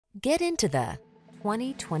Get into the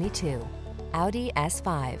 2022 Audi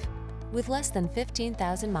S5. With less than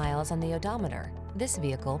 15,000 miles on the odometer, this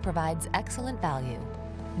vehicle provides excellent value.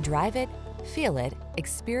 Drive it, feel it,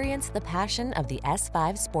 experience the passion of the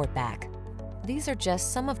S5 Sportback. These are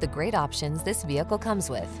just some of the great options this vehicle comes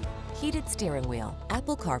with: heated steering wheel,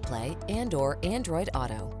 Apple CarPlay and/or Android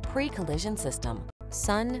Auto, pre-collision system,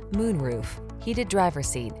 sun, moonroof, heated driver's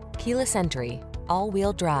seat, keyless entry,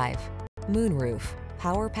 all-wheel drive, moonroof,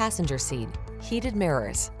 power passenger seat, heated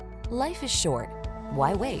mirrors. Life is short.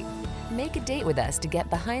 Why wait? Make a date with us to get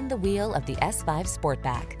behind the wheel of the S5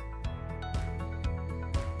 Sportback.